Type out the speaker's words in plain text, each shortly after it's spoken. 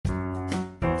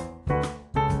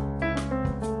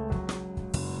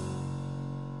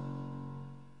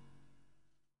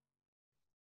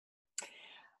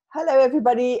Hello,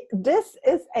 everybody. This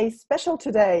is a special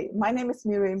today. My name is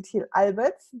Miriam Thiel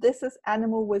Alberts. This is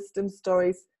Animal Wisdom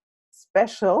Stories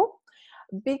special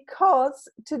because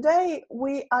today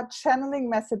we are channeling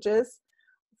messages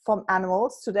from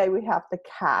animals. Today we have the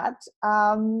cat,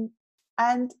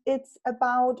 and it's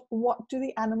about what do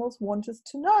the animals want us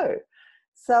to know.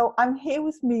 So I'm here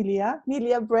with Melia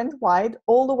Brent White,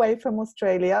 all the way from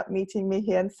Australia, meeting me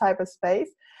here in cyberspace.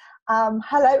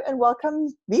 Hello and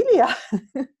welcome, Melia.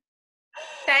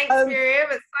 Thanks, Miriam.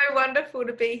 It's so wonderful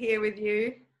to be here with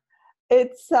you.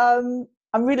 I'm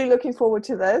really looking forward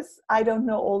to this. I don't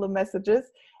know all the messages.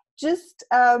 Just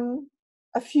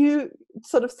a few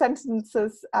sort of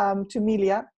sentences to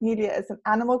Melia. Melia is an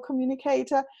animal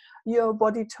communicator, you're a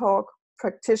body talk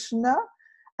practitioner,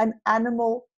 an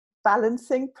animal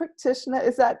balancing practitioner.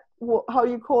 Is that how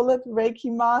you call it?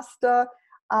 Reiki master,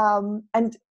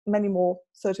 and many more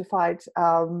certified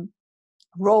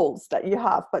roles that you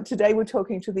have, but today we're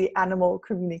talking to the animal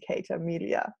communicator,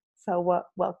 Melia. So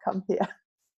welcome here.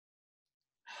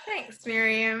 Thanks,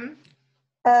 Miriam.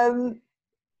 Some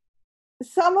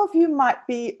of you might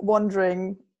be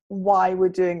wondering why we're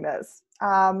doing this.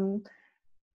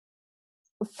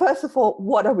 First of all,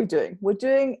 what are we doing? We're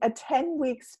doing a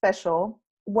 10-week special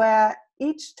where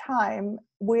each time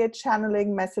we're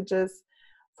channeling messages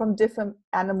from different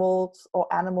animals or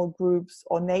animal groups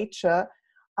or nature,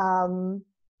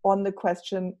 on the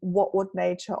question, what would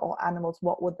nature or animals,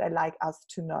 what would they like us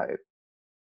to know?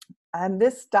 And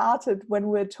this started when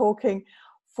we were talking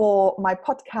for my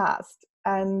podcast,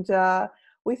 and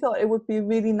we thought it would be a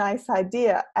really nice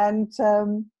idea. And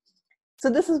so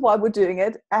this is why we're doing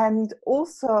it. And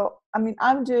also, I mean,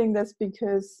 I'm doing this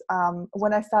because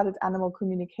when I started animal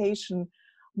communication,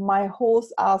 my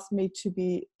horse asked me to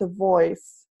be the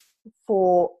voice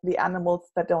for the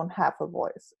animals that don't have a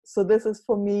voice. So this is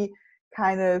for me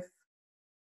kind of,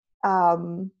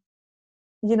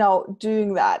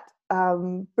 doing that,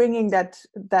 bringing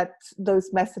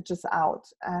those messages out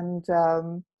and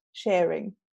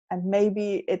sharing. And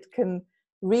maybe it can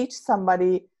reach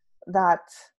somebody that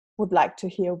would like to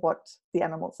hear what the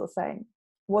animals are saying.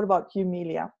 What about you,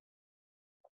 Melia?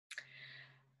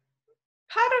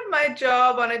 Part of my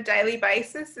job on a daily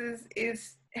basis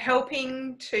is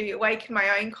helping to awaken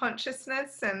my own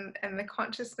consciousness and the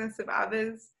consciousness of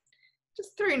others,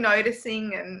 just through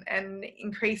noticing and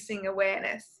increasing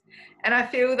awareness. And I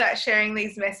feel that sharing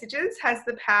these messages has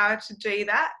the power to do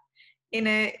that in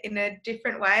a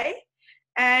different way.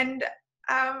 And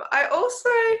I also,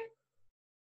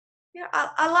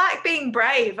 I like being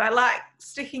brave. I like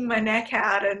sticking my neck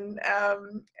out and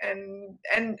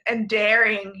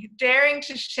daring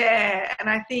to share. And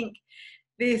I think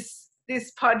this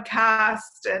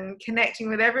podcast and connecting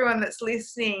with everyone that's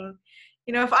listening,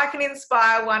 if I can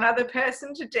inspire one other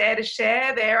person to dare to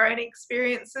share their own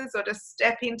experiences or to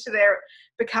step into their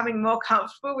becoming more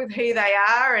comfortable with who they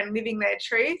are and living their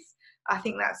truth, I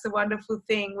think that's a wonderful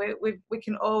thing. We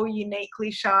can all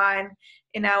uniquely shine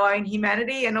in our own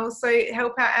humanity and also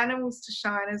help our animals to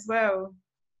shine as well.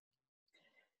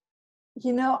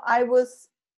 I was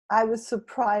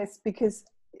surprised because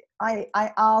I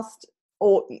asked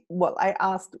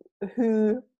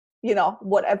who,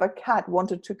 whatever cat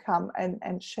wanted to come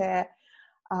and share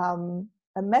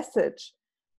a message.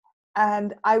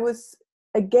 And I was,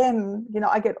 again,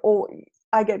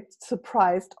 I get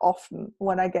surprised often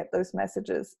when I get those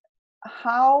messages,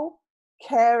 how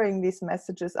caring these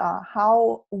messages are,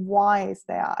 how wise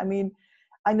they are. I mean,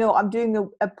 I know I'm doing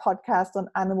a podcast on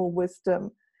animal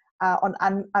wisdom,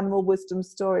 animal wisdom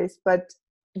stories, but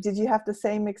did you have the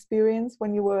same experience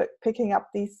when you were picking up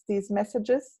these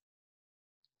messages?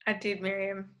 I did,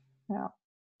 Miriam. Yeah.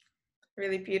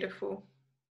 Really beautiful.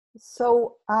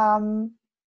 So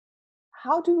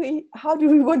how do we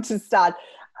want to start?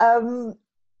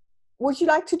 Would you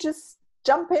like to just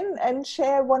jump in and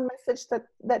share one message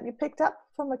that you picked up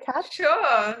from a cat?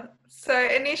 Sure. So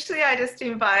initially I just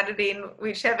invited in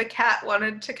whichever cat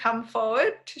wanted to come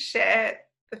forward to share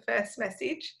the first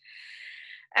message.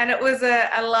 And it was a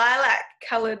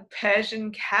lilac-coloured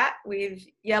Persian cat with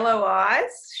yellow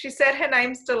eyes. She said her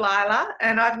name's Delilah,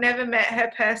 and I've never met her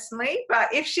personally.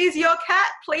 But if she's your cat,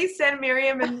 please send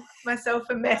Miriam and myself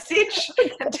a message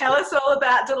and tell us all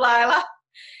about Delilah.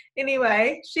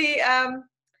 Anyway,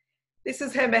 this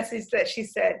is her message that she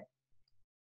said.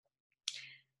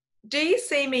 Do you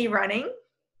see me running?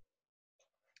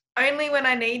 Only when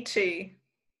I need to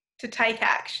take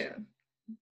action.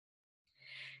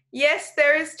 Yes,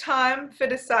 there is time for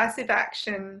decisive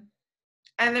action,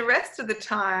 and the rest of the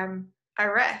time I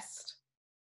rest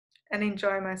and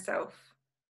enjoy myself.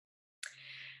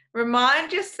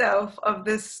 remind yourself of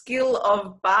the skill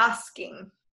of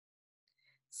basking,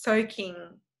 soaking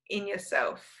in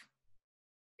yourself.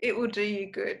 It will do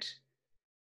you good.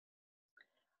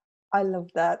 I love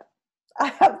that.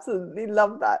 I absolutely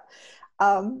love that.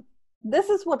 This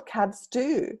is what cats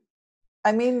do.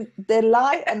 I mean, they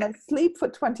lie and then sleep for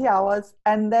 20 hours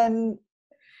and then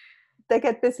they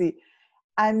get busy.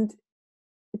 And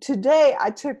today I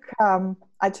took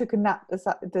a nap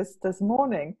this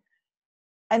morning,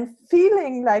 and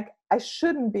feeling like I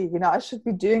shouldn't be, I should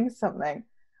be doing something.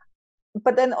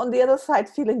 But then on the other side,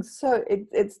 feeling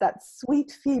it's that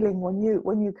sweet feeling when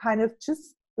you kind of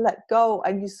just let go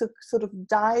and you sort of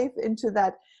dive into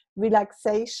that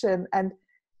relaxation and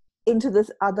into this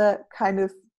other kind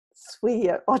of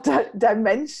sphere or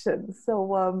dimension.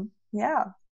 So yeah,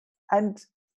 and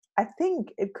I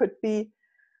think it could be,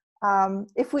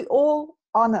 if we all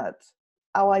honored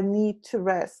our need to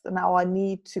rest and our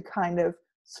need to kind of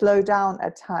slow down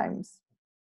at times,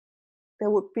 there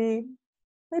would be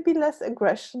maybe less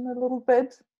aggression a little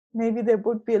bit. Maybe there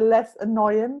would be less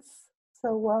annoyance.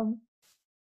 So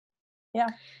yeah.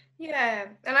 Yeah,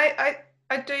 and I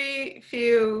do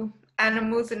feel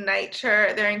animals and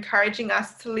nature, they're encouraging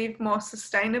us to live more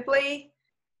sustainably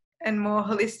and more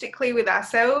holistically with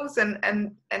ourselves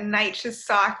and nature's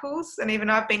cycles. And even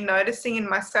I've been noticing in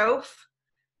myself,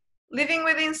 living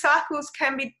within cycles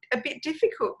can be a bit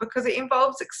difficult because it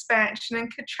involves expansion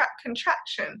and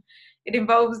contraction. It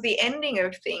involves the ending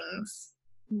of things.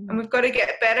 And we've got to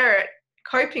get better at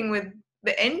coping with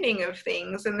the ending of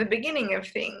things and the beginning of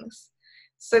things.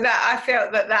 So that I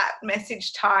felt that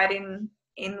message tied in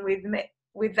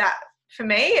with that for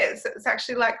me. It's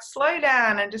actually like slow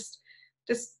down and just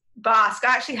bask.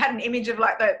 I actually had an image of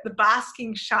like the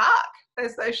basking shark.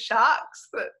 There's those sharks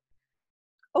that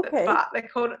Okay.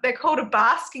 they're called a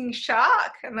basking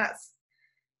shark, and that's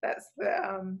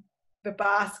the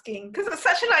basking, because it's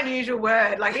such an unusual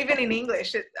word. Like even in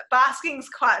English, basking's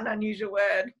quite an unusual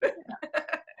word, but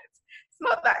it's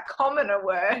not that common a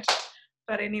word.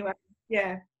 But anyway,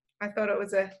 yeah, I thought it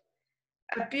was a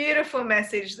beautiful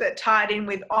message that tied in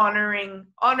with honoring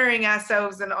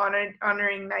ourselves and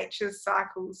honoring nature's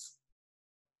cycles.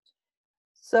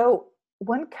 So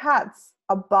when cats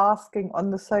are basking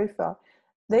on the sofa,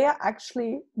 they are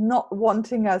actually not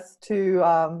wanting us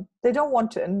to, they don't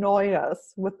want to annoy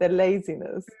us with their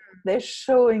laziness. They're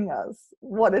showing us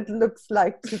what it looks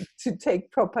like to take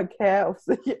proper care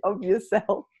of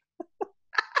yourself.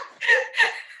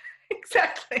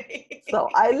 Exactly. So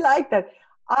I like that.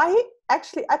 I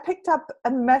picked up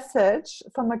a message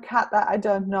from a cat that I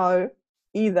don't know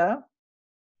either.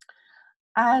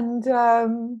 And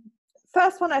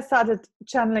first, when I started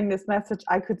channeling this message,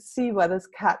 I could see where this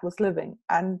cat was living.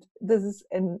 And this is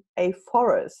in a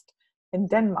forest in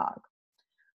Denmark.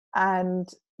 And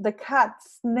the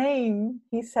cat's name,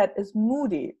 he said, is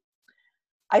Moody.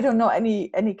 I don't know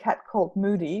any cat called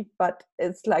Moody, but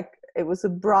it's like it was a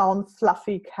brown,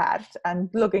 fluffy cat and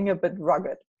looking a bit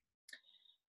rugged.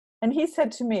 And he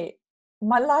said to me,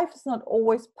 my life is not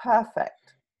always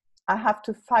perfect. I have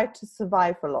to fight to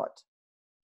survive a lot.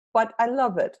 But I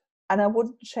love it, and I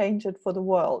wouldn't change it for the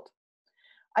world.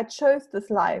 I chose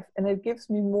this life, and it gives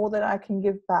me more than I can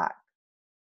give back.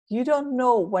 You don't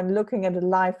know when looking at a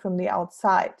life from the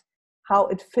outside how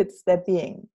it fits their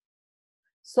being.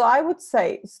 So I would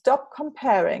say, stop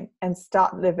comparing and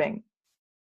start living.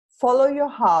 Follow your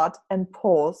heart and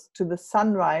pause to the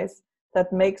sunrise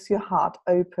that makes your heart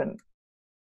open.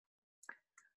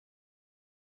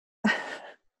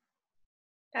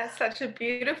 That's such a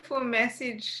beautiful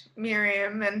message,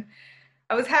 Miriam. And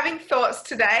I was having thoughts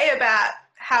today about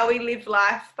how we live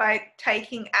life by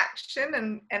taking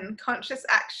action and conscious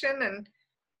action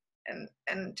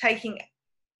and taking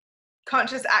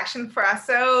conscious action for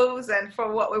ourselves and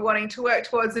for what we're wanting to work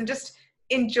towards, and just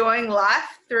enjoying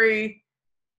life through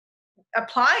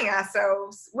applying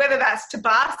ourselves, whether that's to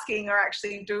basking or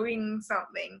actually doing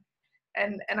something.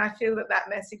 And I feel that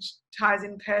message ties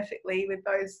in perfectly with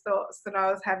those thoughts that I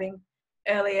was having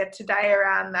earlier today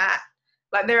around that.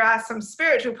 Like there are some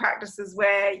spiritual practices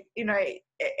where,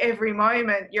 every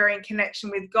moment you're in connection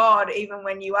with God, even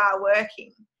when you are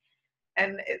working.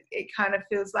 And it kind of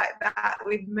feels like that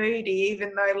with Moody,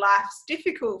 even though life's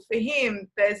difficult for him,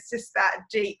 there's just that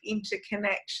deep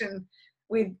interconnection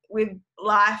with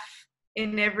life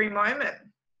in every moment.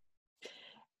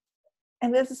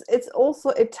 And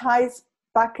it ties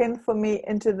back in for me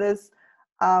into this,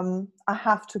 I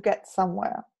have to get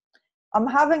somewhere. I'm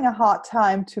having a hard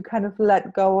time to kind of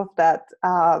let go of that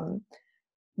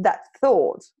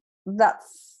thought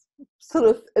that's sort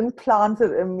of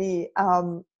implanted in me,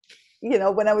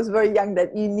 when I was very young,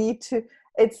 that you need to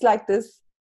it's like this,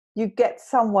 you get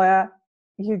somewhere,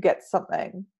 you get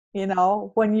something. You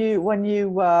know, when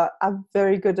you are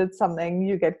very good at something,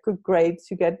 you get good grades,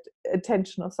 you get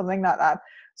attention or something like that.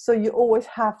 So you always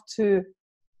have to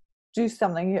do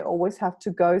something, you always have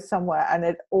to go somewhere, and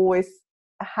it always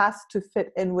has to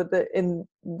fit in with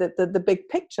the big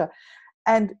picture.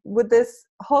 And with this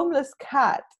homeless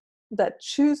cat that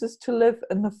chooses to live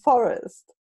in the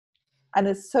forest and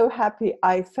is so happy,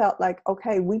 I felt like,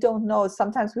 okay, we don't know.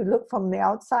 Sometimes we look from the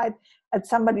outside at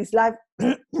somebody's life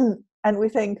and we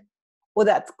think, well,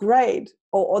 that's great,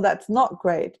 or that's not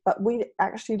great, but we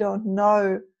actually don't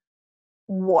know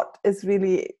what is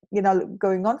really, you know,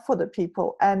 going on for the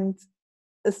people. And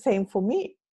the same for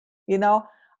me. You know,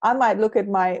 I might look at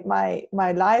my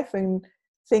life and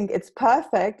think it's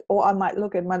perfect, or I might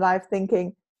look at my life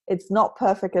thinking it's not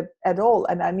perfect at all,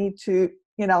 and I need to,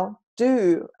 you know,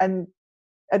 do and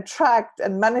attract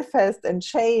and manifest and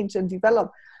change and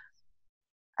develop.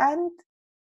 And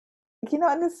you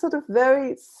know, in this sort of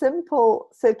very simple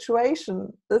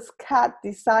situation, this cat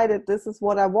decided, this is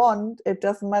what I want. It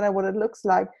doesn't matter what it looks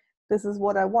like. This is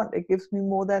what I want. It gives me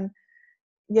more than,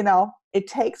 you know, it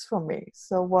takes from me.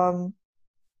 So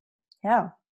yeah,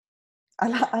 I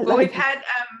Well, like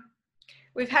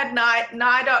we've had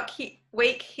NAIDOC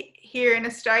week here in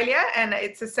Australia, and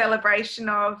it's a celebration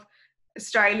of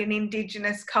Australian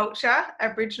Indigenous culture,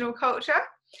 Aboriginal culture.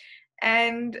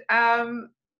 And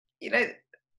you know,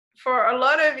 for a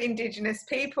lot of Indigenous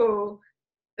people,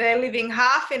 they're living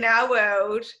half in our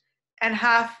world and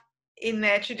half in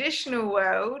their traditional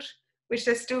world, which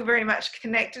they're still very much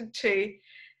connected to.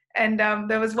 And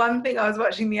there was one thing I was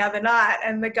watching the other night,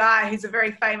 and the guy, who's a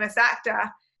very famous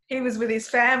actor, he was with his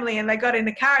family and they got in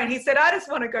the car and he said, I just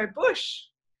want to go bush.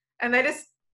 And they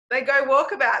go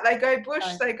walkabout, they go bush,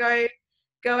 they go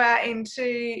out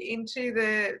into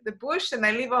the bush, and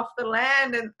they live off the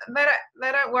land, and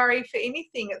they don't worry for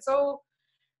anything. It's all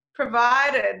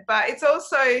provided, but it's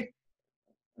also,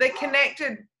 they're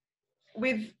connected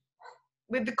with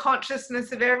the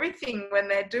consciousness of everything when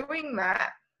they're doing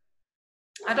that.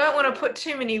 I don't want to put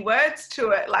too many words to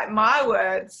it, like my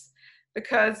words,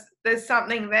 because there's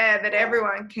something there that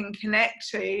everyone can connect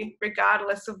to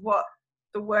regardless of what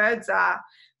the words are.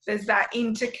 There's that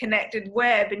interconnected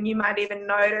web, and you might even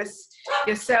notice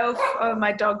yourself. Oh,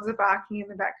 my dogs are barking in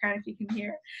the background if you can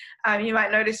hear it. You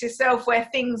might notice yourself where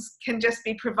things can just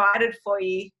be provided for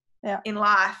you in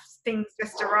life. Things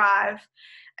just arrive.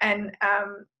 And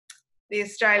the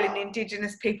Australian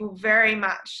Indigenous people very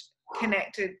much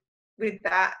connected with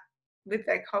that, with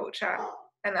their culture.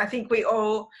 And I think we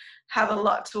all have a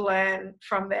lot to learn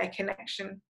from their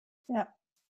connection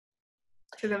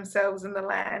to themselves and the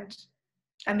land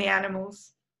and the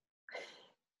animals.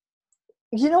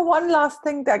 You know, one last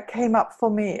thing that came up for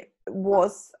me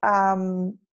was,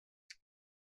 no,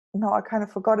 I kind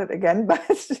of forgot it again, but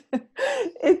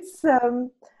it's,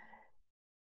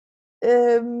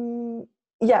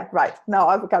 yeah, right, now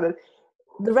I've got it.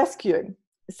 The rescuing.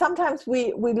 Sometimes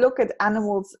we look at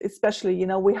animals, especially, you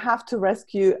know, we have to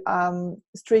rescue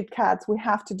street cats, we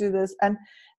have to do this. And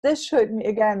this showed me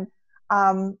again,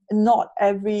 not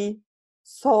every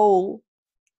soul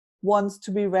wants to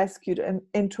be rescued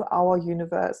into our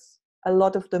universe. A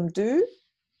lot of them do,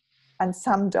 and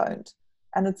some don't.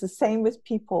 And it's the same with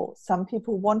people. Some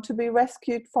people want to be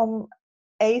rescued from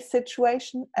a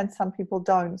situation, and some people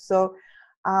don't. So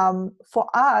for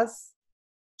us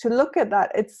to look at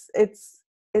that,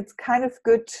 it's kind of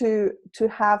good to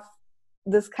have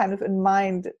this kind of in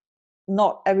mind.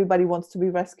 Not everybody wants to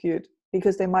be rescued,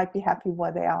 because they might be happy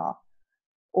where they are,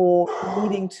 or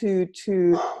needing to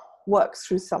work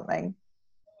through something.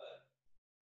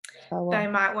 So, they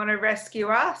might want to rescue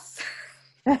us.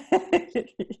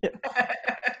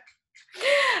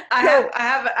 I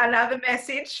have another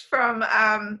message from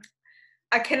I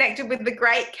connected with the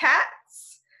great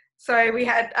cats. So I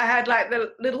had like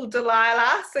the little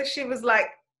Delilah. So she was like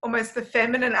almost the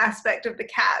feminine aspect of the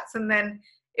cats, and then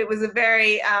it was a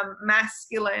very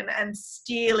masculine and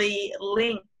steely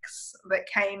lynx that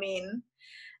came in.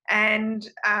 And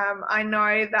I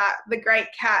know that the great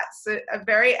cats are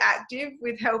very active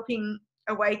with helping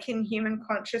awaken human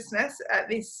consciousness at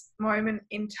this moment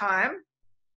in time.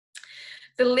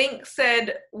 The lynx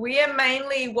said, we are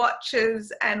mainly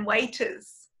watchers and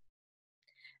waiters,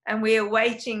 and we are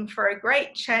waiting for a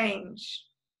great change.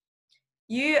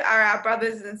 You are our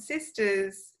brothers and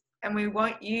sisters, and we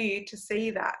want you to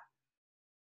see that.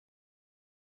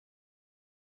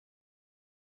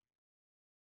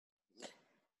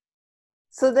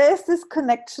 So there's this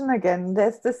connection again.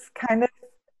 There's this kind of,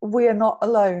 we are not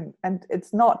alone, and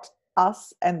it's not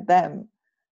us and them.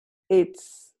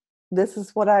 It's this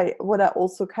is what I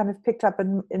also kind of picked up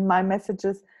in my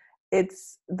messages.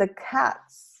 It's the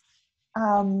cats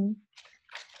are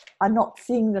not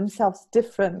seeing themselves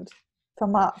different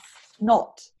from us,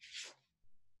 not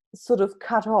sort of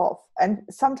cut off. And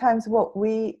sometimes what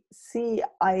I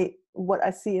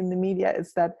see in the media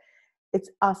is that it's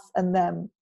us and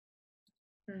them.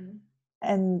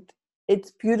 And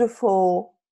it's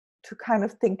beautiful to kind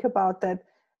of think about that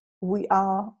we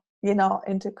are,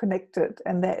 interconnected,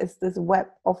 and there is this web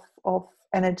of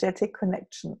energetic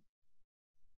connection.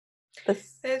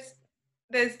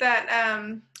 There's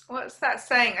that what's that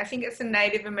saying? I think it's a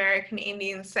Native American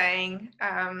Indian saying.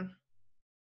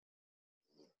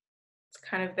 It's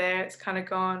kind of there, it's kind of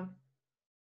gone.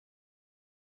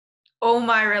 All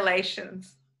my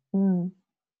relations.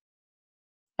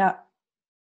 Yeah.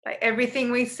 Like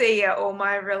everything we see are all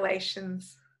my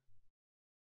relations.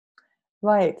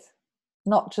 Right.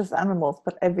 Not just animals,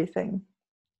 but everything.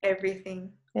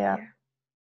 Everything. Yeah.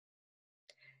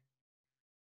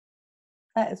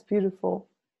 That is beautiful.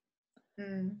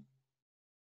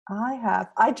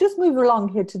 I just move along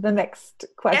here to the next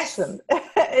question. Yes.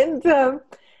 And,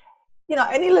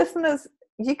 any listeners,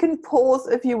 you can pause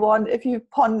if you want, if you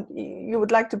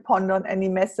would like to ponder on any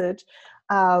message.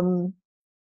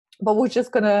 But we're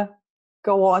just going to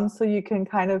go on so you can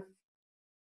kind of,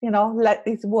 let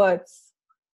these words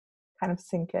kind of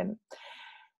sink in.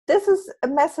 This is a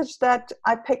message that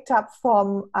I picked up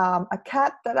from a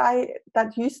cat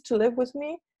that used to live with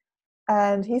me,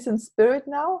 and he's in spirit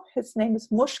now. His name is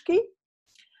Mushki,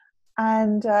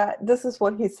 and this is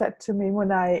what he said to me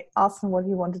when I asked him what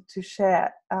he wanted to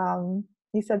share.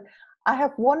 He said, "I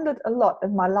have wondered a lot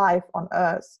in my life on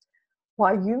Earth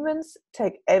why humans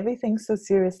take everything so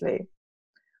seriously.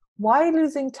 Why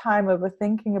losing time over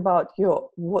thinking about your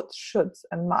woulds, shoulds,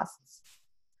 and musts?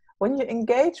 When you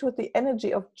engage with the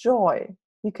energy of joy,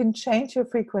 you can change your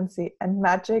frequency, and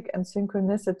magic and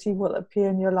synchronicity will appear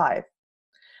in your life.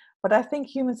 But I think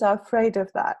humans are afraid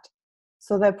of that,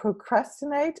 so they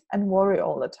procrastinate and worry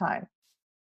all the time.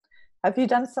 Have you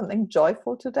done something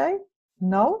joyful today?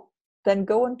 No? Then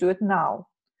go and do it now.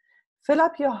 Fill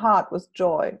up your heart with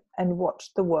joy and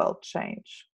watch the world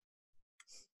change."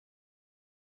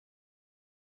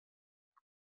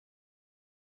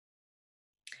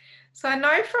 So I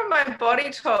know from my body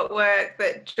talk work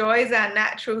that joy is our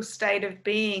natural state of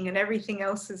being, and everything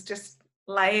else is just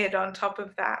layered on top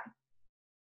of that.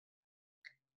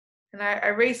 And I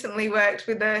recently worked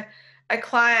with a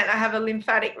client. I have a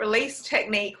lymphatic release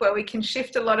technique where we can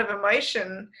shift a lot of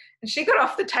emotion, and she got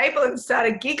off the table and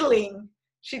started giggling.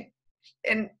 She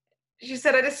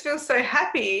said, "I just feel so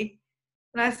happy."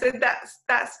 And I said,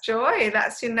 that's joy.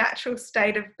 That's your natural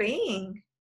state of being.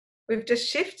 We've just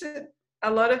shifted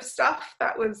a lot of stuff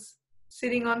that was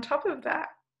sitting on top of that.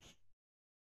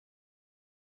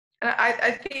 And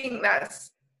I think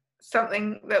that's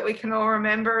something that we can all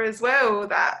remember as well,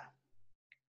 that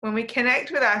when we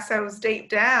connect with ourselves deep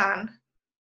down,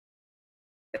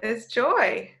 there's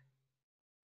joy.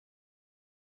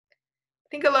 I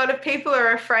think a lot of people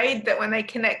are afraid that when they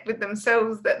connect with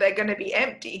themselves that they're going to be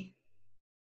empty.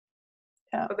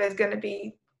 Yeah. Or there's going to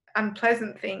be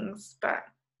unpleasant things, but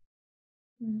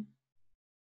the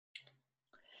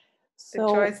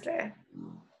joy's there.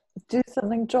 Do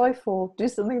something joyful. Do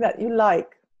something that you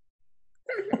like.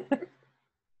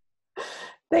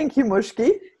 Thank you,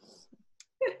 Mushki.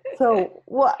 So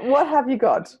what have you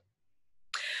got?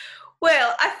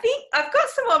 Well, I think I've got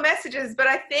some more messages, but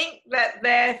I think that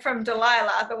they're from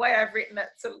Delilah. The way I've written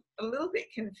it's a little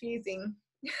bit confusing.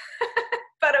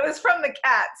 But it was from the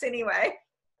cats anyway.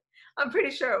 I'm pretty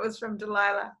sure it was from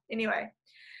Delilah. Anyway,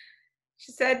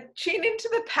 she said, "Tune into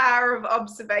the power of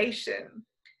observation.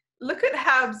 Look at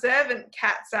how observant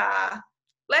cats are.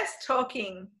 Less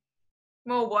talking,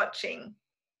 more watching.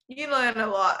 You learn a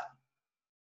lot.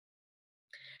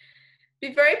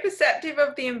 Be very perceptive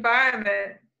of the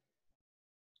environment.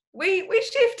 We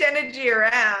shift energy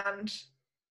around.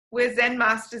 We're Zen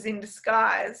masters in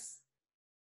disguise."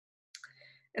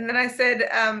 And then I said,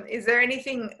 "Is there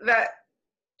anything that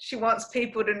she wants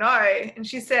people to know?" And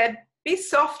she said, "Be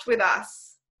soft with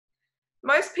us.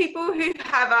 Most people who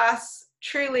have us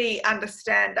truly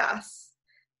understand us,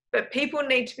 but people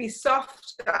need to be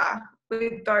softer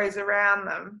with those around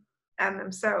them and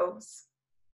themselves."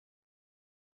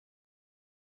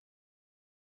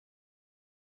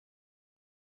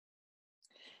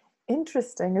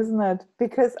 Interesting, isn't it?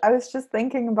 Because I was just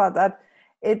thinking about that.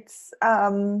 It's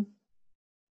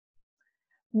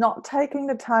not taking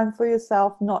the time for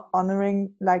yourself, not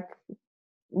honoring, like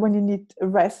when you need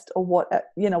rest or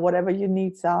whatever your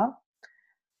needs are,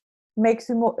 makes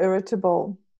you more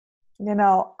irritable. you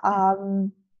know,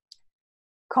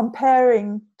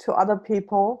 comparing to other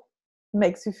people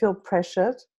makes you feel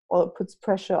pressured, or it puts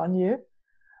pressure on you,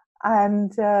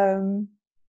 and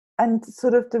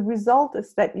sort of the result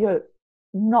is that you're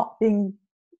not being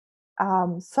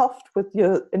soft with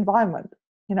your environment,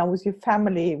 you know, with your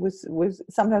family, with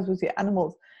sometimes with your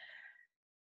animals.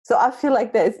 So I feel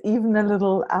like there's even a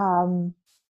little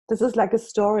this is like a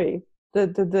story.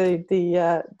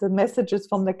 The messages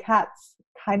from the cats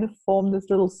kind of form this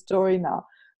little story now.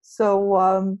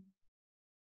 So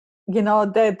you know,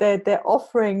 they're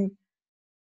offering,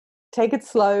 take it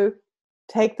slow,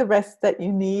 take the rest that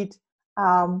you need,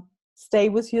 stay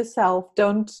with yourself,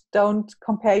 don't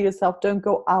compare yourself, don't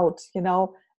go out, you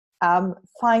know,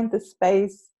 find the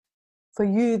space for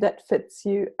you that fits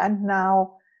you. And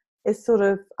now is sort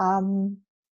of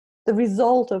the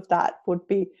result of that would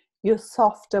be you're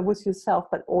softer with yourself,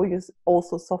 but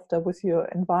also softer with your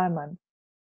environment.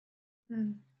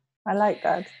 I like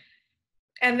that.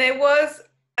 And there was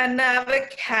another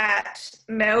cat,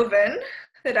 Melvin,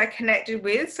 that I connected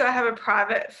with. So I have a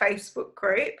private Facebook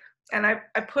group, and I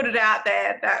put it out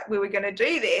there that we were going to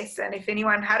do this, and if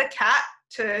anyone had a cat,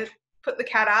 to put the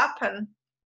cat up.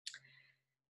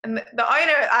 And the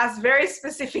owner asked very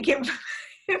specific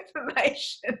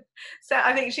information. So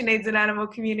I think she needs an animal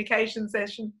communication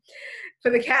session for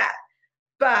the cat.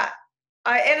 But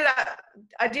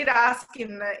I did ask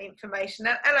him the information,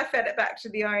 and I fed it back to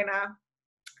the owner.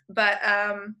 But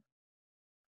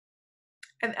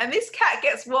and this cat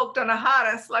gets walked on a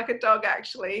harness like a dog,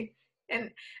 actually.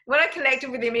 And when I connected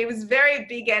with him, he was very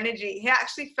big energy. He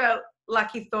actually felt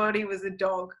like he thought he was a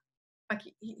dog. Like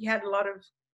he had a lot of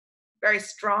very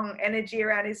strong energy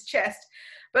around his chest.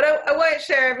 But I won't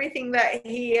share everything that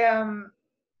he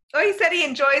he said he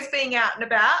enjoys being out and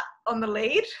about on the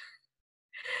lead.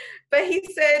 But he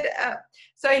said,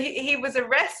 so he was a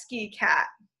rescue cat.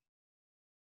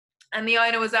 And the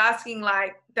owner was asking,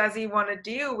 like, does he want to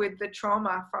deal with the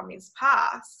trauma from his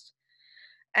past?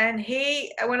 And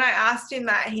when I asked him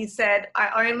that, he said,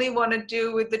 I only want to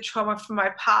deal with the trauma from my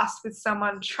past with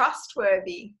someone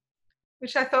trustworthy,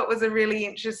 which I thought was a really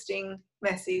interesting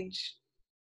message.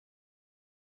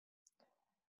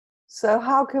 So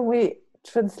how can we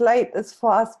translate this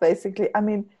for us, basically? I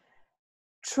mean,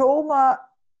 trauma,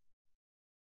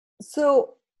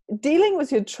 so dealing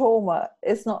with your trauma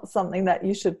is not something that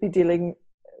you should be dealing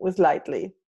with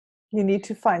lightly. You need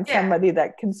to find somebody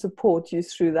that can support you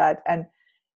through that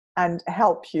and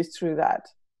help you through that.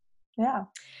 Yeah.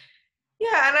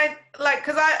 Yeah, and I like,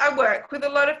 because I work with a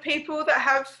lot of people that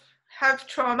have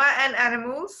trauma, and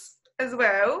animals as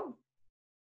well.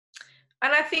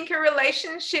 And I think a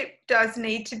relationship does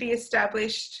need to be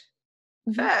established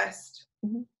first.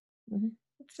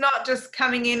 It's not just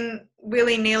coming in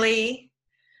willy-nilly.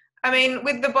 I mean,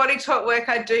 with the body talk work,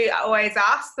 I do always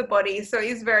ask the body, so it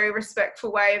is a very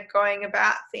respectful way of going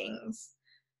about things.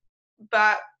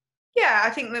 But yeah, I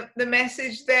think the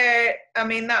message there, I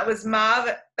mean, that was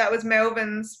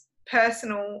Melvin's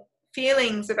personal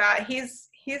feelings about his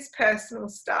personal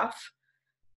stuff.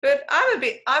 But I'm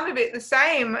a bit the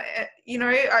same. You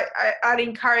know, I'd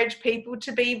encourage people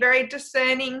to be very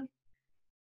discerning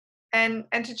and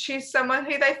to choose someone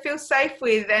who they feel safe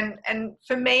with. And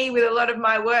for me, with a lot of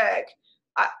my work,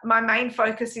 my main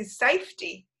focus is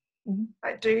safety.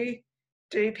 Like, do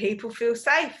people feel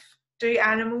safe? Do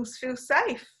animals feel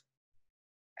safe?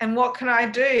 And what can I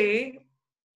do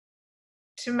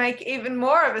to make even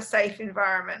more of a safe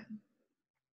environment?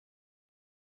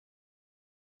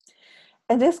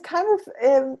 And this kind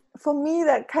of, for me,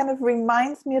 that kind of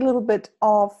reminds me a little bit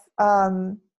of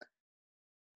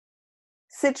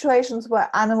situations where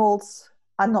animals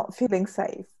are not feeling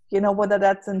safe, you know, whether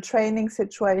that's in training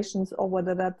situations or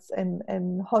whether that's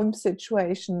in home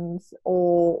situations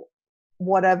or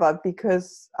whatever,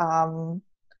 because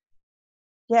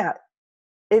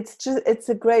it's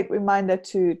a great reminder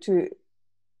to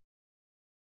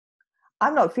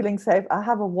I'm not feeling safe. I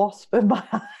have a wasp in my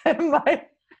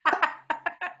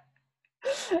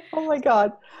oh my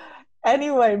God.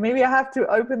 Anyway, maybe I have to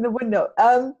open the window.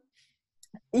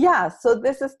 So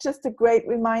this is just a great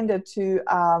reminder to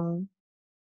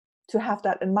have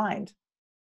that in mind.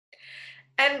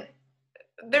 And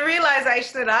the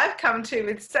realization that I've come to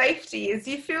with safety is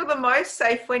you feel the most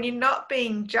safe when you're not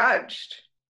being judged.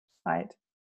 Right.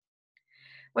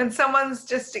 When someone's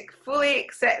just fully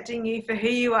accepting you for who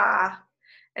you are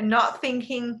and not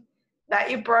thinking that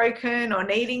you're broken or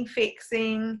needing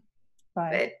fixing.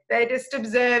 Right. They're just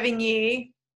observing you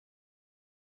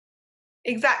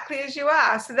exactly as you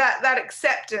are. So that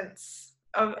acceptance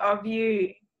of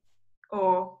you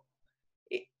or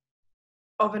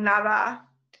of another,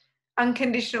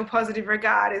 unconditional positive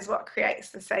regard is what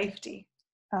creates the safety.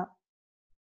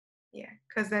 Yeah,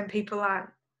 because then people aren't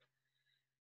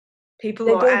people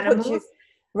they or don't animals. put you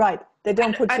right. They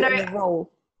don't put you know, in a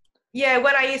role. Yeah,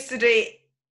 when I used to do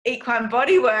equine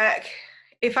body work,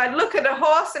 if I'd look at a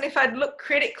horse and if I'd look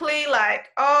critically,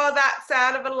 like, oh, that's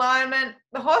out of alignment,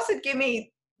 the horse would give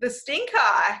me the stink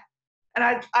eye, and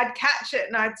I'd catch it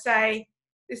and I'd say,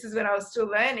 this is when I was still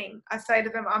learning. I say to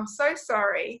them, I'm so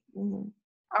sorry. Mm-hmm.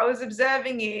 I was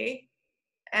observing you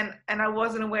and I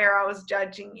wasn't aware I was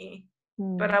judging you,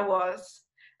 but I was.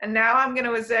 And now I'm going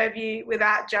to observe you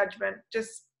without judgment,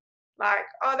 just like,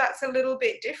 oh, that's a little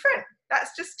bit different.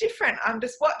 That's just different. I'm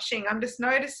just watching. I'm just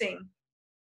noticing,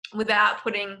 without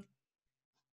putting,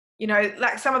 you know,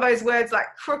 like some of those words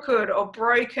like crooked or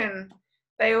broken,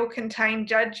 they all contain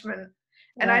judgment.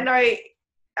 And I know,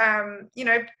 you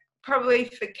know, probably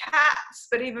for cats,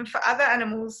 but even for other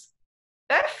animals,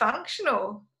 they're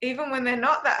functional, even when they're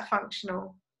not that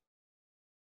functional.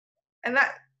 And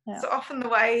that's often the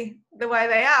way they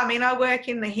are. I mean, I work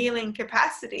in the healing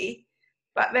capacity,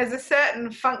 but there's a certain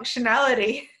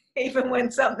functionality even when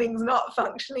something's not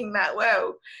functioning that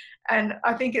well. And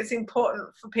I think it's important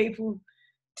for people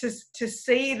to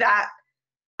see that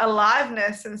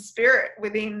aliveness and spirit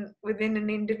within an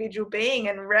individual being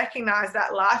and recognize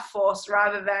that life force,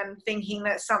 rather than thinking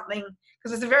that something,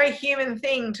 because it's a very human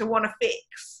thing to want to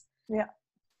fix. Yeah.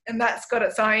 And that's got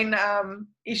its own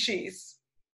issues.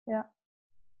 Yeah.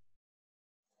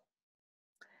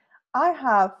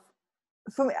 I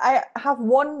have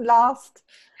one last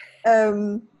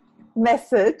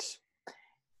message,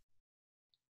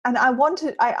 and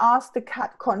I asked the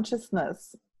cat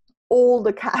consciousness, all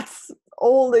the cats,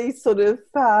 all these sort of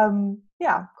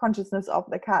consciousness of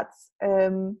the cats,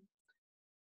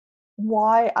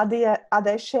 why are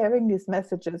they sharing these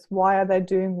messages? Why are they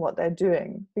doing what they're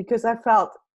doing? Because I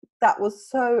felt that was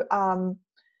so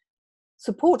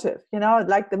supportive, you know,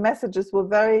 like the messages were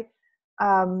very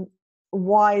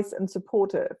wise and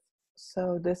supportive.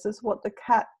 So this is what the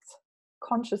cat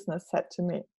consciousness said to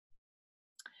me.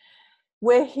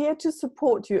 We're here to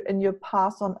support you in your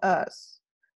path on earth.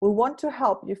 We want to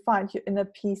help you find your inner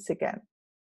peace again.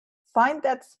 Find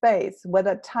that space where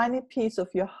that tiny piece of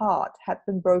your heart had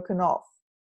been broken off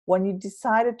when you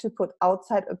decided to put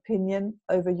outside opinion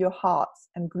over your heart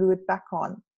and glue it back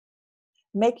on.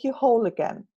 Make you whole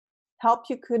again. Help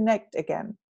you connect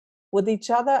again with each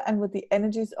other and with the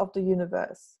energies of the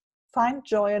universe. Find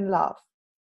joy and love.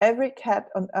 Every cat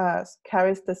on earth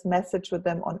carries this message with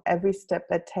them on every step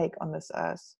they take on this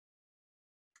earth.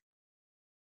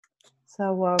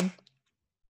 So,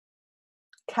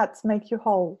 cats make you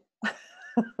whole.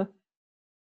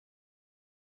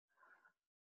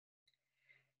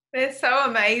 They're so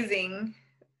amazing.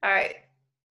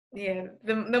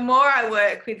 The more I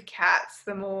work with cats,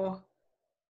 the more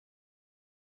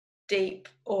deep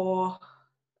awe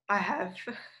I have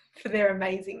for their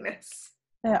amazingness.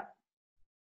 Yeah.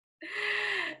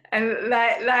 And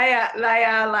they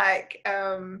are like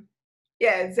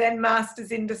Zen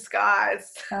masters in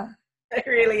disguise. Yeah. They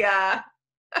really are.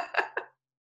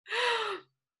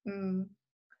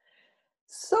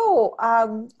 So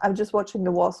I'm just watching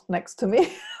the wasp next to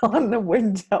me on the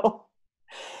window.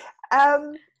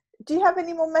 Do you have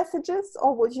any more messages,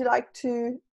 or would you like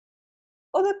to?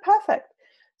 Oh, they're perfect.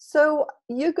 So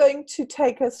you're going to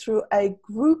take us through a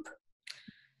group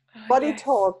body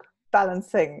talk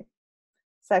balancing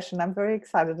session. I'm very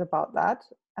excited about that.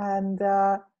 And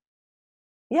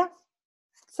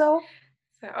so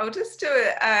I'll just do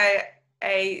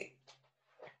a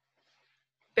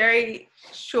very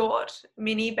short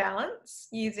mini balance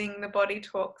using the body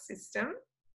talk system.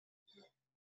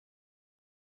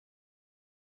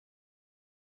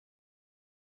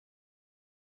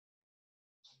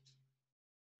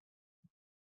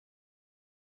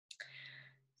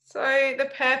 So the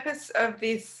purpose of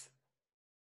this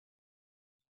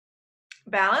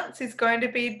balance is going to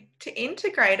be to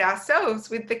integrate ourselves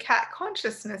with the cat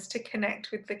consciousness, to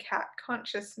connect with the cat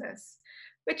consciousness,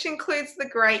 which includes the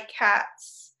great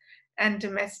cats and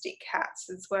domestic cats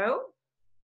as well.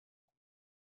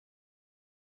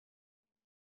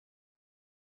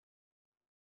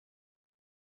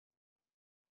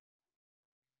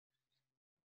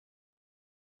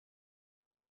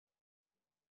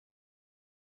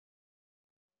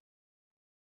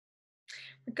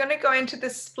 We're going to go into the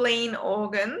spleen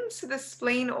organ. So the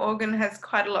spleen organ has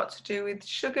quite a lot to do with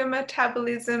sugar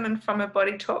metabolism, and from a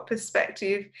body talk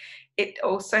perspective, it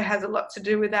also has a lot to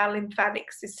do with our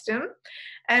lymphatic system.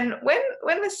 And when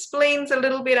the spleen's a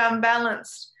little bit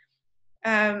unbalanced,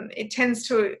 it tends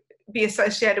to be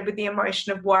associated with the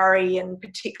emotion of worry, and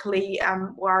particularly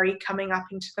worry coming up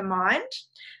into the mind.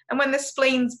 And when the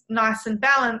spleen's nice and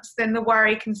balanced, then the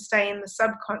worry can stay in the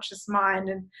subconscious mind,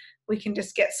 and we can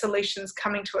just get solutions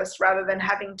coming to us rather than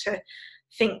having to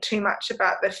think too much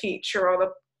about the future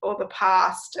or the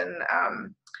past,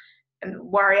 and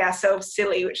worry ourselves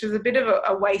silly, which is a bit of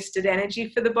a wasted energy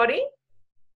for the body.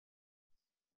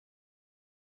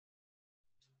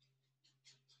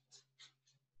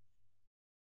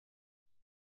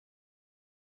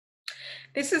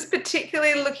 This is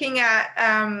particularly looking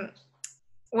at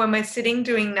when we're sitting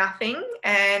doing nothing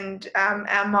and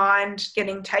our mind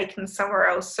getting taken somewhere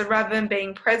else. So rather than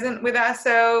being present with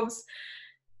ourselves,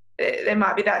 there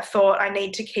might be that thought, I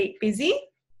need to keep busy.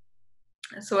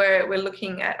 So we're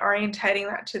looking at orientating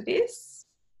that to this.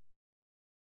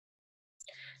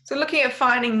 So looking at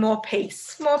finding more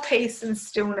peace and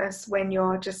stillness when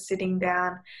you're just sitting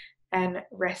down and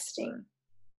resting.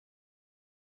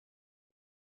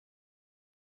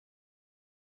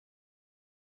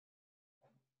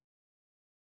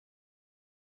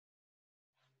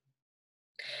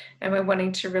 And we're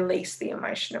wanting to release the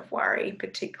emotion of worry,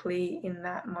 particularly in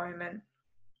that moment.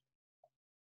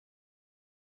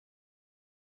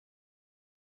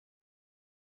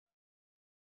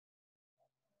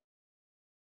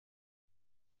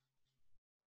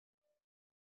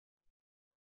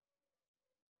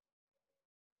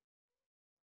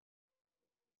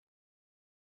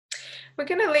 We're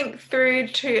going to link through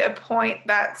to a point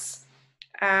that's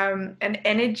an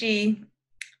energy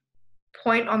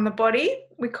point on the body.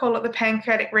 We call it the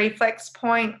pancreatic reflex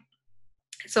point.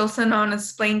 It's also known as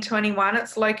spleen 21.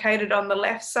 It's located on the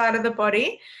left side of the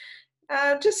body,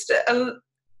 just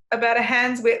about a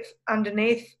hand's width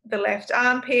underneath the left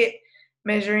armpit,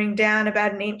 measuring down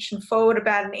about an inch and forward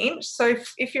about an inch. So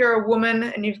if you're a woman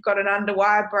and you've got an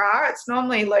underwire bra, it's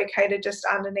normally located just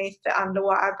underneath the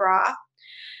underwire bra.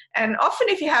 And often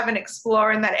if you haven't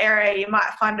explored in that area, you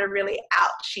might find a really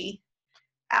ouchy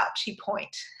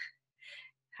point.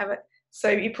 So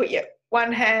you put your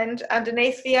one hand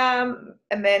underneath the arm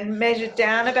and then measure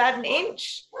down about an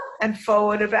inch and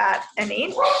forward about an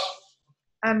inch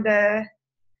under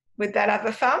with that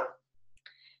other thumb,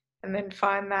 and then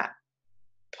find that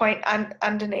point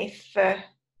underneath the,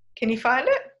 can you find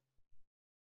it?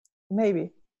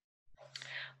 Maybe.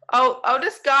 I'll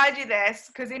just guide you there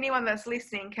because anyone that's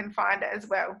listening can find it as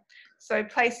well. So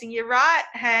placing your right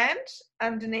hand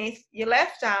underneath your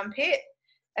left armpit,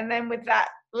 and then with that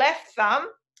left thumb,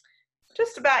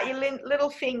 just about your little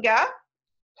finger,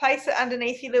 place it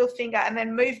underneath your little finger and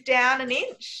then move down an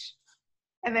inch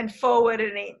and then forward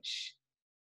an inch.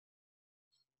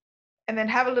 And then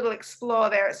have a little explore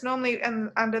there. It's normally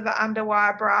under the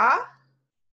underwire bra,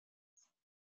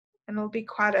 and it'll be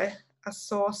quite a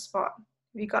sore spot.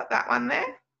 Have you got that one there?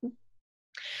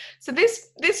 So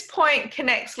this point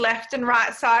connects left and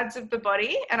right sides of the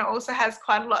body, and it also has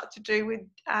quite a lot to do with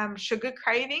sugar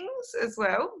cravings as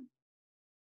well.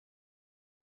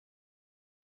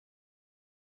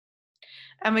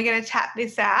 And we're going to tap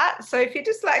this out. So if you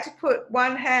just like to put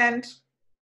one hand,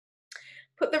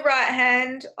 put the right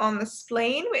hand on the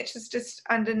spleen, which is just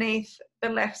underneath the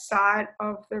left side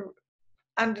of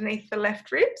underneath the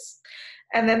left ribs.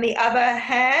 And then the other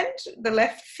hand, the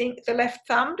left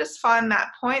thumb, just find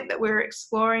that point that we were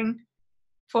exploring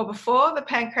for before, the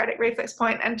pancreatic reflex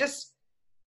point, and just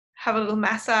have a little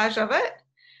massage of it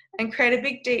and create a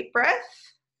big deep breath.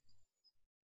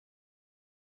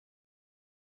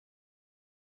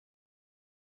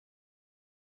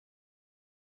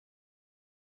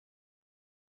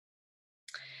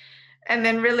 And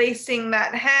then releasing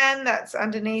that hand that's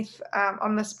underneath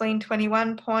on the spleen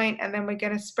 21 point, and then we're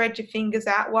going to spread your fingers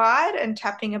out wide and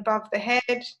tapping above the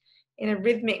head in a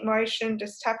rhythmic motion,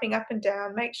 just tapping up and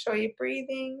down. Make sure you're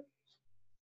breathing.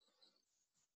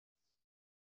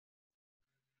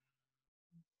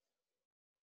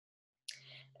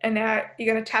 And now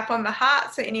you're going to tap on the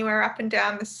heart, so anywhere up and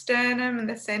down the sternum and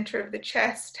the center of the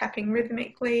chest, tapping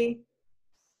rhythmically.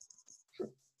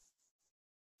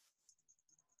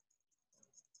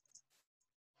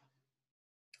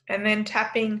 And then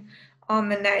tapping on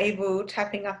the navel,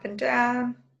 tapping up and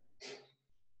down.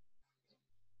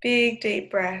 Big deep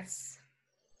breaths.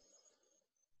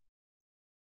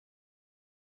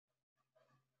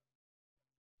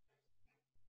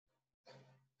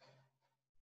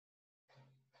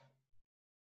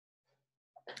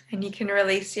 And you can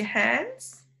release your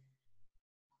hands.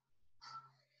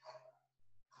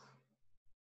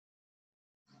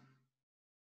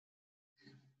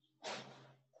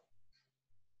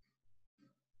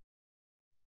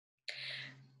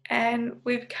 And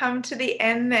we've come to the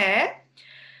end there.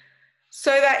 So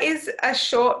that is a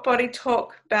short body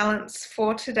talk balance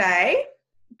for today.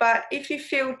 But if you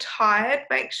feel tired,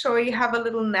 make sure you have a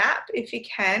little nap if you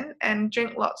can, and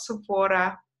drink lots of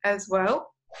water as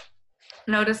well.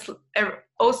 Notice,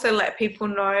 also let people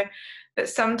know that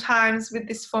sometimes with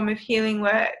this form of healing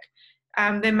work,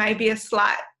 there may be a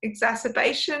slight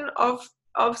exacerbation of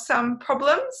some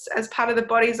problems as part of the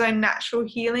body's own natural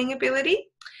healing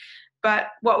ability. But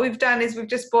what we've done is we've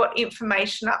just brought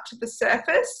information up to the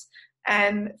surface,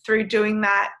 and through doing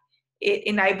that, it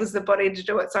enables the body to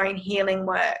do its own healing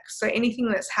work. So anything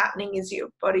that's happening is your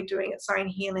body doing its own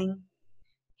healing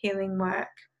work.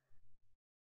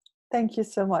 Thank you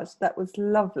so much. That was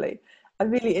lovely. I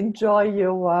really enjoy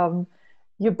your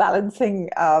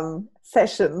balancing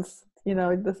sessions. You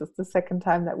know, this is the second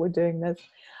time that we're doing this.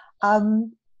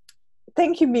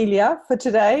 Thank you, Melia, for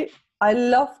today. I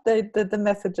loved the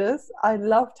messages. I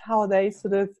loved how they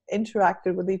sort of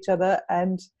interacted with each other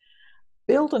and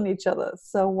build on each other.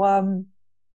 So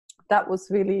that was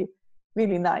really,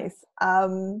 really nice.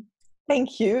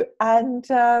 Thank you. And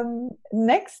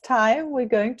next time we're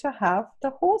going to have the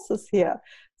horses here.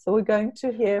 So we're going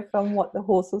to hear from what the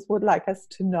horses would like us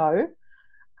to know.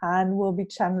 And we'll be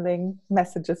channeling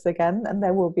messages again. And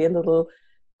there will be a little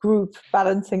group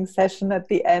balancing session at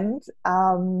the end.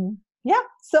 Yeah,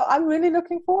 so I'm really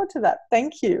looking forward to that.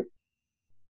 Thank you.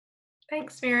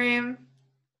 Thanks, Miriam.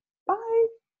 Bye.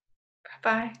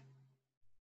 Bye-bye.